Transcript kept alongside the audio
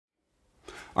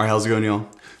Alright, how's it going, y'all?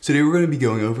 So today we're going to be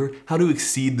going over how to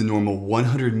exceed the normal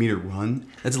 100-meter run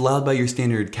that's allowed by your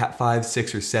standard Cat5,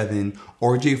 6, or 7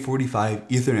 RJ45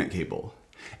 Ethernet cable.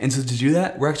 And so to do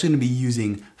that, we're actually going to be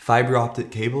using fiber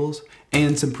optic cables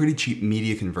and some pretty cheap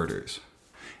media converters.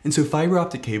 And so fiber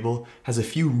optic cable has a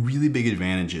few really big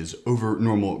advantages over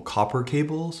normal copper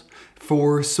cables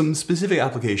for some specific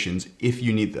applications if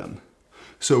you need them.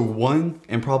 So one,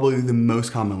 and probably the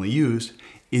most commonly used,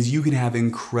 is you can have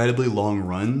incredibly long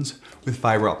runs with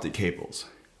fiber optic cables.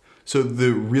 So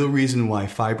the real reason why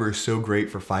fiber is so great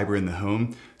for fiber in the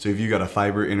home, so if you got a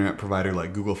fiber internet provider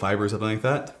like Google Fiber or something like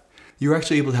that, you're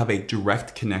actually able to have a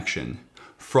direct connection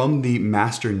from the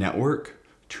master network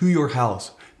to your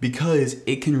house because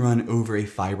it can run over a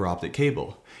fiber optic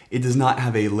cable. It does not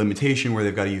have a limitation where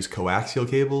they've got to use coaxial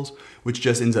cables, which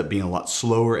just ends up being a lot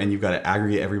slower and you've got to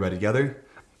aggregate everybody together.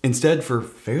 Instead, for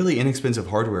fairly inexpensive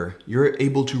hardware, you're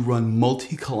able to run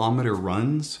multi-kilometer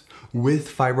runs with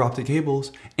fiber optic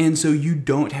cables, and so you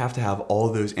don't have to have all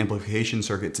of those amplification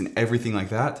circuits and everything like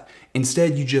that.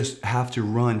 Instead, you just have to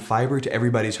run fiber to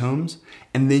everybody's homes,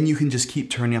 and then you can just keep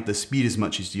turning up the speed as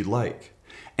much as you'd like.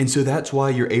 And so that's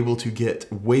why you're able to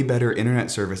get way better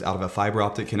internet service out of a fiber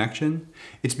optic connection.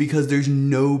 It's because there's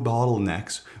no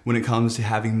bottlenecks when it comes to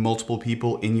having multiple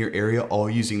people in your area all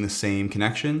using the same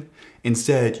connection.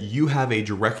 Instead, you have a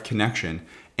direct connection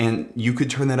and you could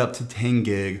turn that up to 10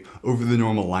 gig over the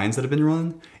normal lines that have been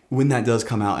run when that does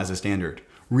come out as a standard.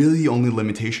 Really, the only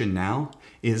limitation now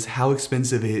is how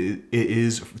expensive it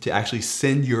is to actually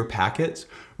send your packets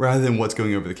rather than what's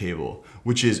going over the cable,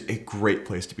 which is a great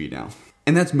place to be now.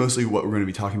 And that's mostly what we're going to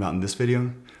be talking about in this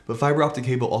video. But fiber optic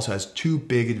cable also has two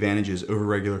big advantages over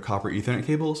regular copper Ethernet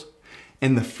cables.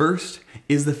 And the first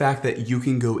is the fact that you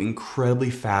can go incredibly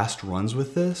fast runs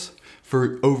with this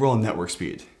for overall network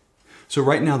speed. So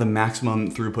right now the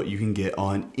maximum throughput you can get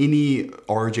on any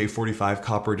RJ45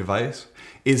 copper device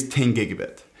is 10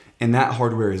 gigabit. And that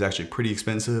hardware is actually pretty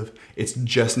expensive. It's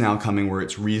just now coming where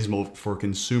it's reasonable for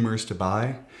consumers to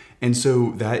buy. And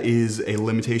so that is a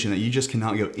limitation that you just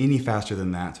cannot go any faster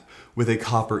than that with a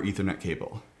copper Ethernet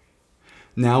cable.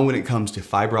 Now when it comes to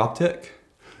fiber optic,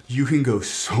 you can go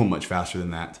so much faster than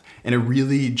that. And it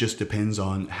really just depends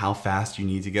on how fast you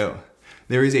need to go.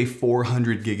 There is a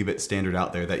 400 gigabit standard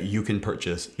out there that you can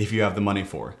purchase if you have the money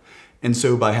for. And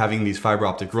so by having these fiber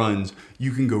optic runs,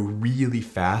 you can go really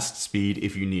fast speed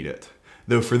if you need it.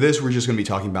 Though for this, we're just going to be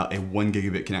talking about a 1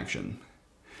 gigabit connection.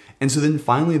 And so then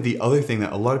finally, the other thing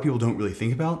that a lot of people don't really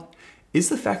think about is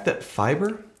the fact that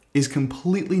fiber is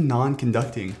completely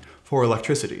non-conducting for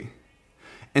electricity.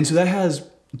 And so that has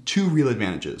two real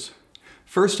advantages.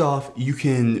 First off, you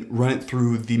can run it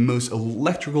through the most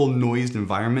electrical noised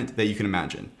environment that you can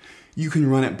imagine. You can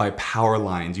run it by power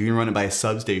lines, you can run it by a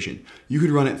substation, you could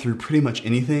run it through pretty much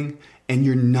anything, and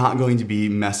you're not going to be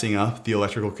messing up the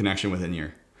electrical connection within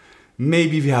here.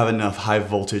 Maybe if you have enough high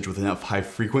voltage with enough high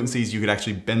frequencies, you could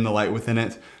actually bend the light within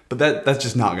it, but that's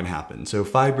just not gonna happen. So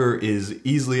fiber is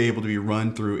easily able to be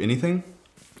run through anything.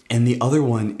 And the other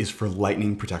one is for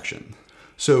lightning protection.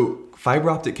 So fiber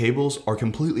optic cables are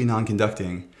completely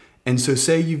non-conducting. And so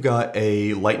say you've got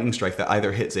a lightning strike that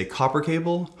either hits a copper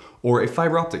cable or a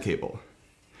fiber optic cable.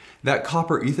 That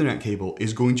copper Ethernet cable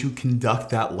is going to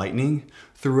conduct that lightning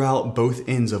throughout both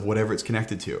ends of whatever it's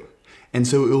connected to. And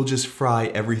so it will just fry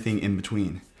everything in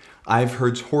between. I've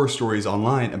heard horror stories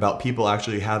online about people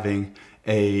actually having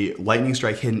a lightning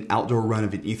strike hit an outdoor run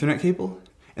of an Ethernet cable.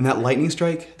 And that lightning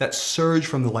strike, that surge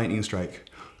from the lightning strike,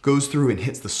 goes through and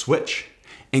hits the switch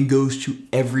and goes to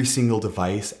every single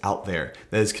device out there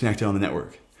that is connected on the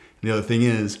network. And the other thing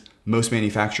is, most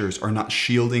manufacturers are not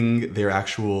shielding their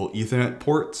actual Ethernet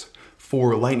ports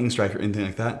for lightning strike or anything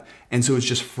like that. And so it's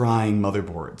just frying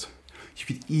motherboards. You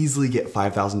could easily get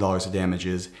 $5,000 of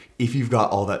damages if you've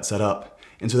got all that set up.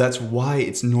 And so that's why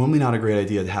it's normally not a great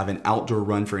idea to have an outdoor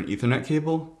run for an Ethernet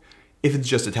cable. If it's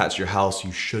just attached to your house,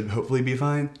 you should hopefully be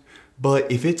fine.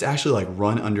 But if it's actually like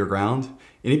run underground,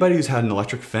 anybody who's had an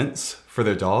electric fence for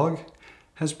their dog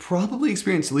has probably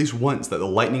experienced at least once that the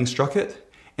lightning struck it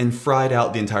and fried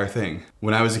out the entire thing.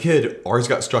 When I was a kid, ours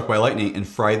got struck by lightning and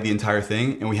fried the entire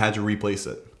thing and we had to replace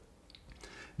it.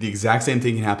 The exact same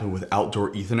thing can happen with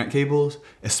outdoor Ethernet cables,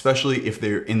 especially if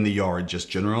they're in the yard, just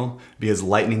general, because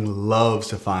lightning loves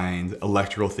to find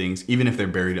electrical things, even if they're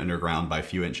buried underground by a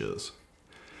few inches.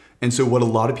 And so what a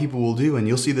lot of people will do, and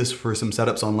you'll see this for some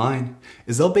setups online,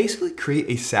 is they'll basically create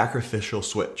a sacrificial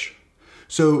switch.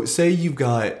 So say you've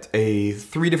got 3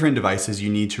 different devices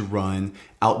you need to run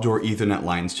outdoor Ethernet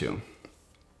lines to.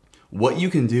 What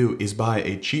you can do is buy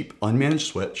a cheap unmanaged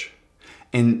switch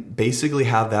and basically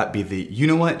have that be the, you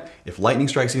know what, if lightning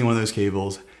strikes any one of those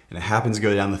cables and it happens to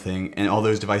go down the thing and all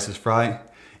those devices fry,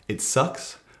 it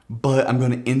sucks, but I'm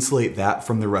going to insulate that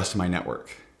from the rest of my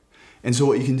network. And so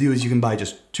what you can do is you can buy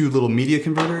just 2 little media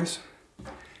converters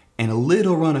and a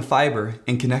little run of fiber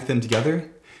and connect them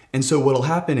together. And so what'll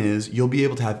happen is you'll be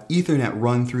able to have Ethernet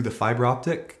run through the fiber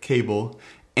optic cable,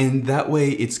 and that way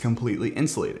it's completely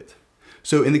insulated.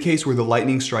 So in the case where the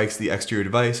lightning strikes the exterior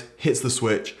device, hits the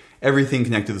switch, everything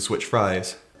connected to the switch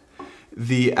fries,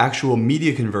 the actual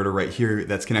media converter right here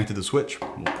that's connected to the switch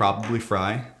will probably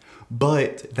fry,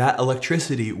 but that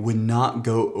electricity would not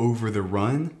go over the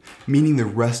run, meaning the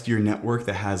rest of your network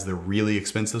that has the really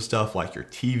expensive stuff like your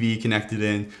TV connected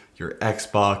in, your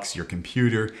Xbox, your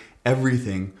computer,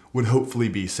 everything would hopefully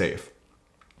be safe.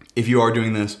 If you are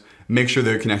doing this, make sure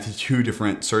they're connected to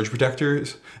different surge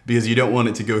protectors because you don't want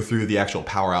it to go through the actual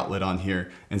power outlet on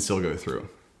here and still go through.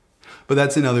 But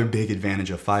that's another big advantage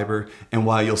of fiber, and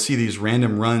why you'll see these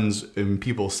random runs in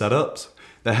people's setups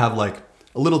that have like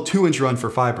a little 2-inch run for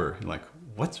fiber. You're like,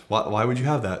 what? Why would you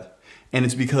have that? And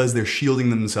it's because they're shielding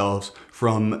themselves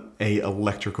from a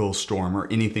electrical storm or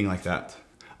anything like that.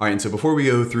 All right, and so before we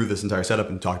go through this entire setup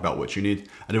and talk about what you need,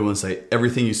 I do want to say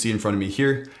everything you see in front of me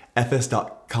here,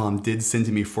 fs.com did send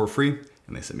to me for free,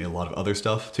 and they sent me a lot of other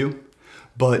stuff too.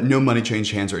 But no money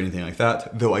changed hands or anything like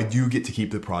that, though I do get to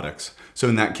keep the products. So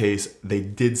in that case, they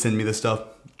did send me this stuff,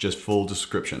 just full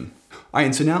description. All right,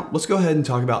 and so now let's go ahead and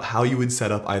talk about how you would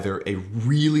set up either a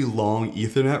really long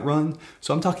Ethernet run,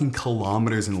 so I'm talking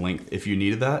kilometers in length if you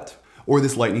needed that, or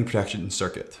this lightning protection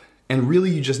circuit. And really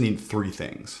you just need 3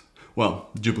 things. Well,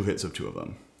 duplicates of 2 of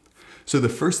them. So the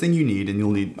first thing you need, and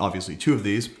you'll need obviously 2 of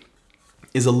these,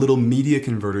 is a little media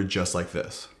converter just like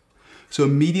this. So a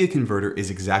media converter is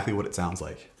exactly what it sounds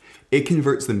like. It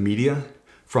converts the media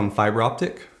from fiber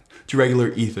optic to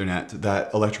regular Ethernet,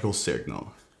 that electrical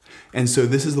signal. And so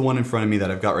this is the one in front of me that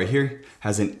I've got right here,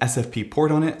 has an SFP port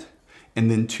on it,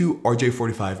 and then 2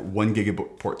 RJ45 1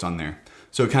 gigabit ports on there.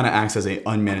 So it kind of acts as an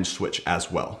unmanaged switch as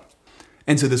well.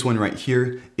 And so this one right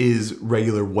here is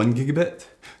regular 1 gigabit.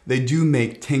 They do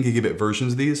make 10 gigabit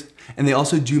versions of these, and they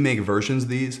also do make versions of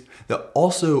these that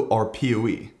also are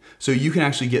PoE. So you can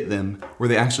actually get them where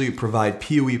they actually provide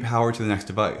PoE power to the next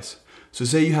device. So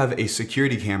say you have a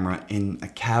security camera in a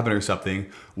cabin or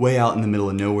something way out in the middle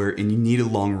of nowhere and you need a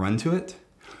long run to it,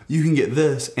 you can get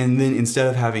this, and then instead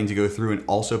of having to go through and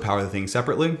also power the thing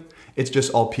separately, it's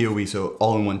just all PoE, so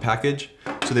all in one package.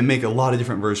 So they make a lot of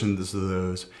different versions of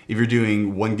those. If you're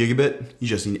doing 1 gigabit, you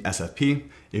just need SFP.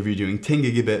 If you're doing 10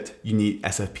 gigabit, you need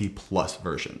SFP plus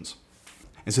versions.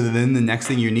 And so then the next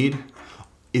thing you need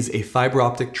is a fiber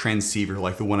optic transceiver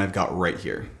like the one I've got right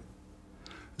here.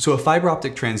 So a fiber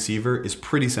optic transceiver is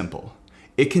pretty simple.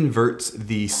 It converts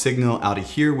the signal out of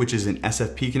here, which is an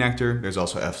SFP connector. There's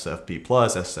also SFP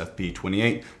plus, SFP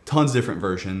 28, tons of different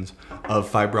versions of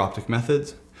fiber optic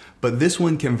methods. But this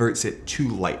one converts it to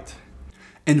light.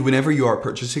 And whenever you are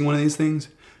purchasing one of these things,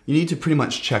 you need to pretty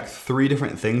much check 3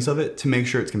 different things of it to make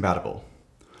sure it's compatible.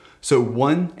 So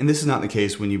one, and this is not the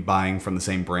case when you're buying from the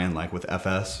same brand like with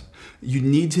FS, you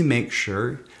need to make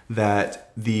sure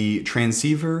that the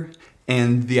transceiver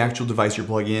and the actual device you're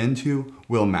plugging into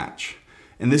will match.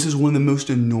 And this is one of the most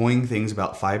annoying things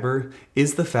about fiber,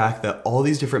 is the fact that all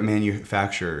these different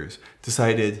manufacturers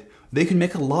decided they could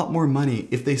make a lot more money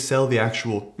if they sell the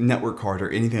actual network card or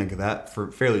anything like that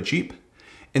for fairly cheap,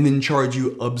 and then charge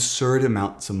you absurd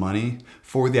amounts of money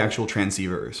for the actual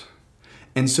transceivers.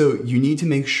 And so you need to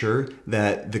make sure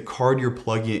that the card you're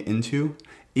plugging it into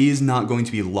is not going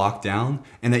to be locked down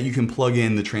and that you can plug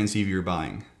in the transceiver you're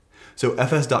buying. So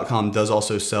fs.com does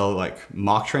also sell like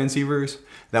mock transceivers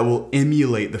that will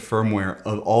emulate the firmware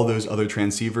of all those other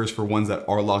transceivers for ones that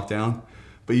are locked down.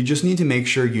 But you just need to make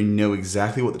sure you know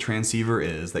exactly what the transceiver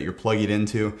is that you're plugging it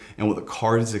into and what the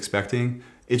card is expecting.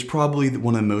 It's probably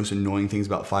one of the most annoying things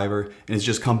about fiber, and it's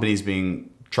just companies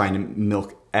trying to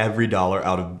milk every dollar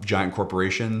out of giant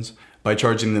corporations by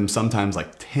charging them sometimes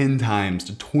like 10 times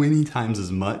to 20 times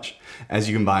as much as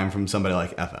you can buy them from somebody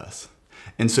like FS.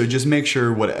 And so just make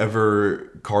sure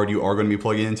whatever card you are going to be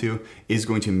plugging into is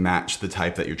going to match the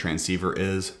type that your transceiver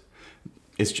is.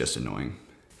 It's just annoying.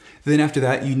 Then after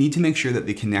that, you need to make sure that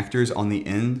the connectors on the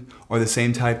end are the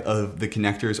same type of the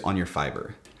connectors on your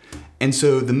fiber. And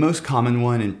so the most common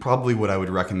one, and probably what I would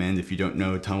recommend if you don't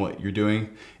know a ton what you're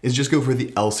doing, is just go for the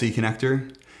LC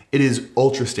connector. It is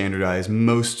ultra standardized.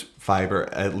 Most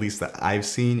fiber, at least that I've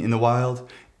seen in the wild,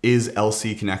 is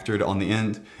LC connectored on the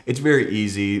end. It's very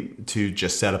easy to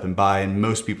just set up and buy, and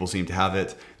most people seem to have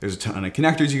it. There's a ton of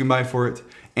connectors you can buy for it,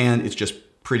 and it's just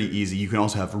pretty easy. You can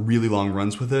also have really long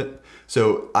runs with it.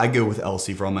 So I go with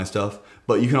LC for all my stuff,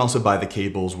 but you can also buy the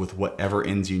cables with whatever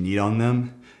ends you need on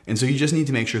them. And so you just need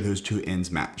to make sure those two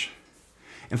ends match.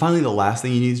 And finally, the last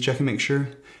thing you need to check and make sure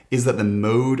is that the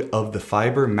mode of the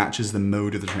fiber matches the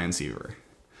mode of the transceiver.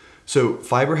 So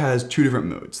fiber has two different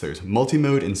modes. There's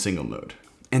multi-mode and single mode.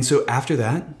 And so after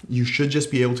that, you should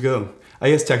just be able to go. I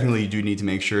guess technically you do need to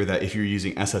make sure that if you're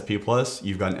using SFP+,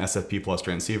 you've got an SFP+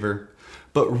 transceiver,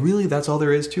 but really that's all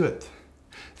there is to it.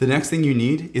 The next thing you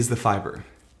need is the fiber.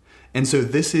 And so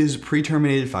this is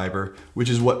pre-terminated fiber, which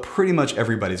is what pretty much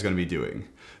everybody's gonna be doing.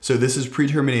 So this is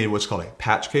pre-terminated, what's called a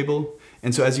patch cable.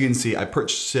 And so as you can see, I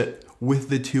purchased it with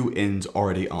the two ends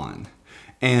already on.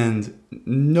 And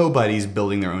nobody's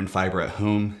building their own fiber at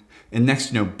home. And next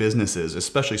to no businesses,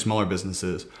 especially smaller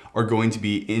businesses, are going to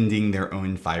be ending their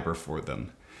own fiber for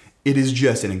them. It is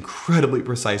just an incredibly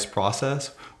precise process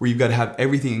where you've got to have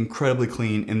everything incredibly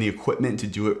clean, and the equipment to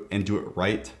do it and do it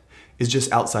right is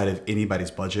just outside of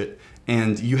anybody's budget.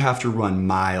 And you have to run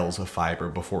miles of fiber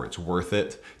before it's worth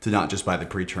it to not just buy the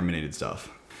pre-terminated stuff.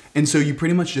 And so you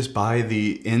pretty much just buy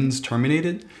the ends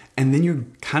terminated, and then you're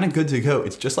kind of good to go.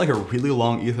 It's just like a really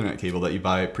long Ethernet cable that you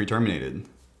buy pre-terminated.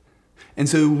 And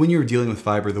so when you're dealing with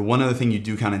fiber, the one other thing you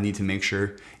do kind of need to make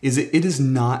sure is that it is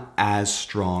not as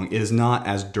strong, it is not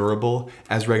as durable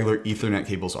as regular Ethernet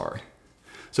cables are.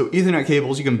 So Ethernet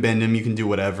cables, you can bend them, you can do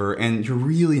whatever, and you're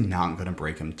really not gonna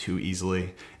break them too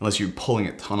easily unless you're pulling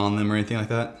a ton on them or anything like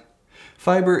that.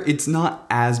 Fiber, it's not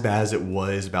as bad as it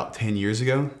was about 10 years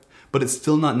ago, but it's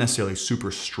still not necessarily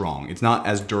super strong. It's not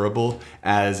as durable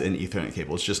as an Ethernet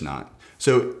cable, it's just not.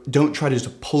 So don't try to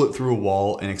just pull it through a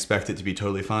wall and expect it to be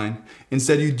totally fine.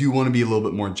 Instead, you do want to be a little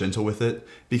bit more gentle with it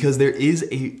because there is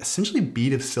a essentially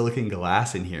bead of silicon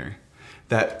glass in here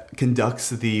that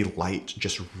conducts the light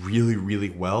just really,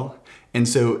 really well. And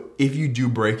so if you do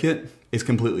break it, it's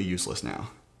completely useless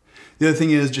now. The other thing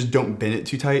is just don't bend it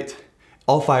too tight.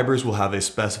 All fibers will have a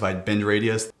specified bend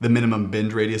radius, the minimum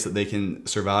bend radius that they can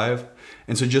survive.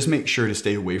 And so just make sure to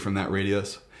stay away from that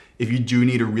radius. If you do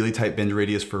need a really tight bend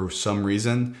radius for some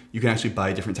reason, you can actually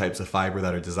buy different types of fiber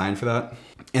that are designed for that.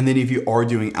 And then if you are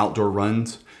doing outdoor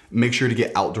runs, make sure to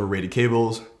get outdoor rated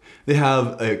cables. They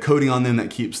have a coating on them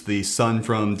that keeps the sun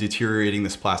from deteriorating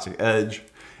this plastic edge,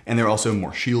 and they're also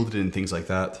more shielded and things like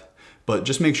that. But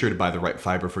just make sure to buy the right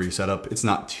fiber for your setup. It's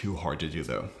not too hard to do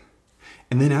though.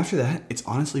 And then after that, it's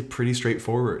honestly pretty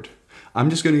straightforward. I'm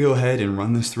just gonna go ahead and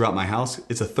run this throughout my house.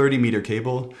 It's a 30-meter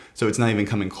cable, so it's not even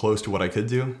coming close to what I could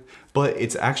do, but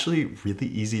it's actually really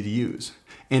easy to use.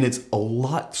 And it's a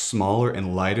lot smaller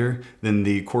and lighter than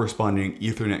the corresponding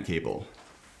Ethernet cable.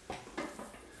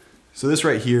 So this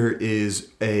right here is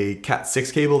a Cat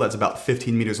 6 cable that's about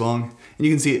 15 meters long. And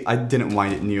you can see I didn't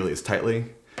wind it nearly as tightly,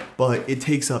 but it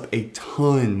takes up a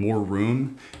ton more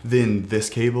room than this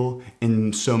cable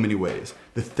in so many ways.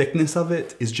 The thickness of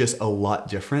it is just a lot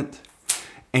different,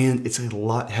 and it's a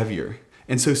lot heavier.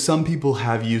 And so some people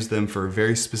have used them for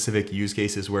very specific use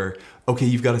cases where, okay,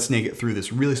 you've got to snake it through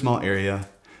this really small area.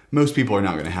 Most people are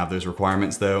not going to have those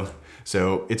requirements though,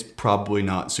 so it's probably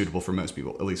not suitable for most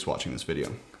people, at least watching this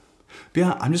video. But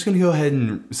yeah, I'm just going to go ahead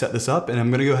and set this up, and I'm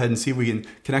going to go ahead and see if we can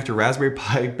connect a Raspberry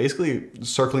Pi, basically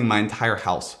circling my entire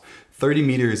house. 30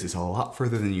 meters is a lot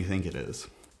further than you think it is.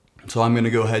 So I'm going to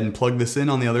go ahead and plug this in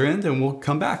on the other end, and we'll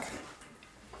come back.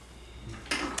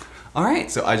 All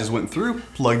right, so I just went through,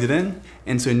 plugged it in,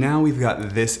 and so now we've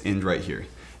got this end right here.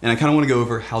 And I kind of want to go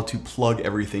over how to plug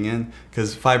everything in,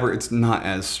 because fiber, it's not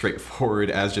as straightforward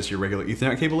as just your regular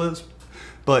Ethernet cable is,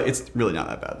 but it's really not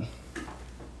that bad.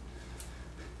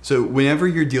 So whenever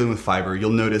you're dealing with fiber, you'll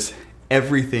notice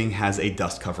everything has a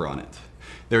dust cover on it.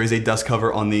 There is a dust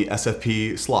cover on the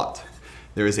SFP slot.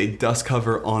 There is a dust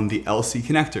cover on the LC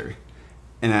connector.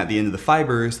 And at the end of the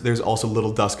fibers, there's also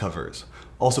little dust covers.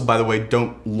 Also, by the way,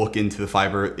 don't look into the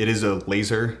fiber. It is a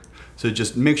laser, so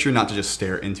just make sure not to just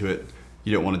stare into it.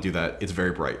 You don't want to do that. It's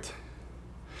very bright.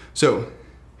 So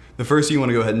the first thing you want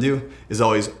to go ahead and do is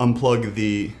always unplug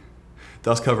the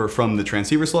dust cover from the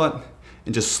transceiver slot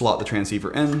and just slot the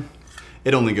transceiver in.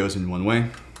 It only goes in one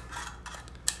way.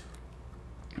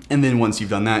 And then once you've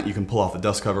done that, you can pull off the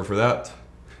dust cover for that.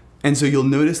 And so you'll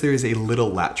notice there is a little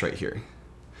latch right here.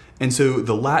 And so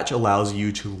the latch allows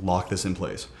you to lock this in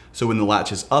place. So when the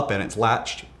latch is up and it's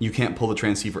latched, you can't pull the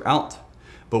transceiver out.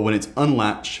 But when it's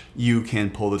unlatched, you can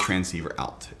pull the transceiver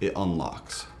out. It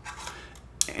unlocks.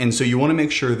 And so you want to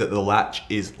make sure that the latch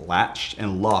is latched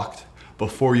and locked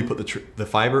before you put the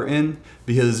fiber in,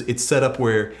 because it's set up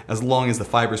where as long as the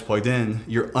fiber is plugged in,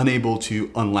 you're unable to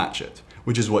unlatch it,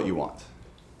 which is what you want.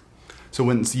 So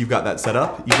once you've got that set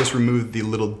up, you just remove the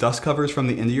little dust covers from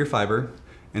the end of your fiber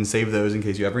and save those in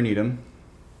case you ever need them.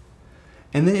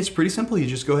 And then it's pretty simple. You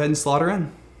just go ahead and slot her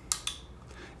in.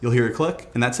 You'll hear a click,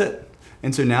 and that's it.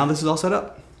 And so now this is all set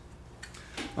up.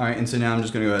 All right, and so now I'm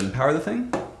just gonna go ahead and power the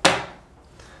thing.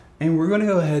 And we're gonna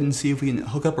go ahead and see if we can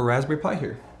hook up a Raspberry Pi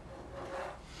here.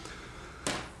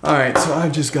 All right, so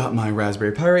I've just got my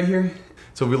Raspberry Pi right here.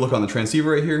 So if we look on the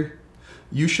transceiver right here,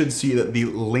 you should see that the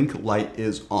link light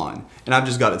is on. And I've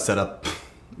just got it set up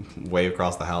way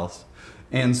across the house.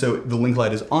 And so the link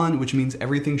light is on, which means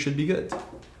everything should be good.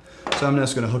 So I'm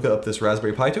just gonna hook up this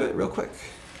Raspberry Pi to it real quick.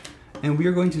 And we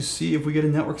are going to see if we get a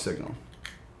network signal.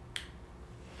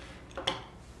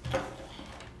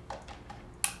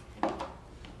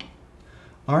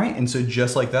 All right, and so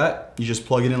just like that, you just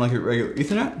plug it in like a regular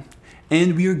Ethernet,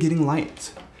 and we are getting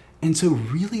light. And so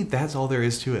really that's all there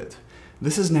is to it.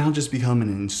 This has now just become an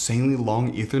insanely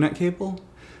long Ethernet cable.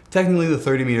 Technically the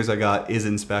 30 meters I got is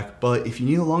in spec, but if you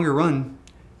need a longer run,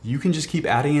 you can just keep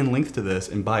adding in links to this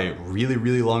and buy a really,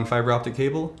 really long fiber optic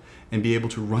cable and be able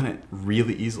to run it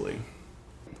really easily.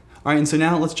 All right, and so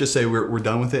now let's just say we're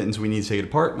done with it, and so we need to take it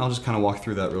apart, and I'll just kind of walk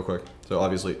through that real quick. So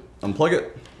obviously unplug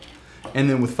it. And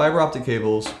then with fiber optic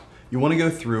cables, you want to go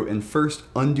through and first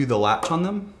undo the latch on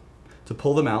them to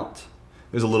pull them out.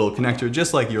 There's a little connector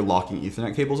just like your locking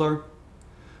Ethernet cables are.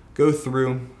 Go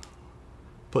through,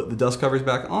 put the dust covers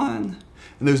back on,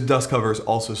 and those dust covers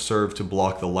also serve to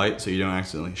block the light so you don't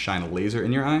accidentally shine a laser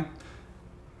in your eye.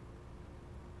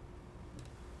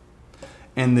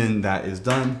 And then that is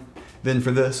done. Then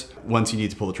for this, once you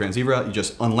need to pull the transceiver out, you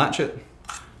just unlatch it,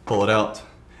 pull it out,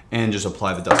 and just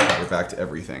apply the dust cover back to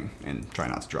everything and try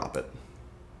not to drop it.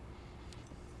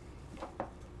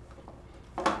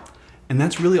 And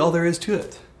that's really all there is to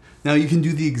it. Now you can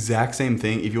do the exact same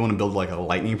thing if you want to build like a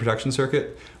lightning protection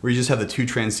circuit where you just have the two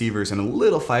transceivers and a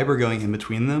little fiber going in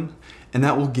between them, and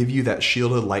that will give you that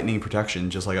shielded lightning protection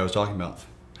just like I was talking about.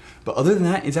 But other than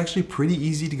that, it's actually pretty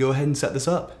easy to go ahead and set this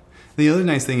up. The other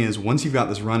nice thing is once you've got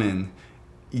this running,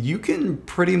 you can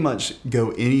pretty much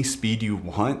go any speed you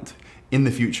want in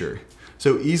the future.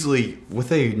 So easily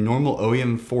with a normal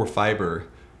OEM 4 fiber,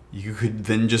 you could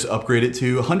then just upgrade it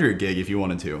to 100 gig if you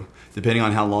wanted to, depending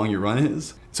on how long your run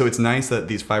is. So it's nice that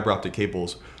these fiber optic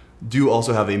cables do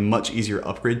also have a much easier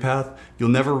upgrade path. You'll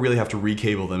never really have to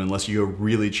recable them unless you go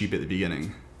really cheap at the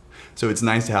beginning. So it's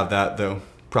nice to have that though,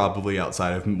 probably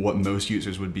outside of what most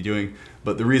users would be doing.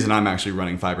 But the reason I'm actually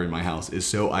running fiber in my house is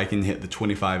so I can hit the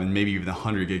 25 and maybe even the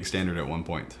 100 gig standard at one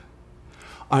point.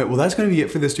 All right, well that's gonna be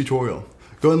it for this tutorial.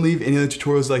 Go and leave any other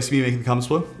tutorials you'd like to see me make in the comments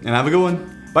below, and have a good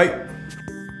one. Bye.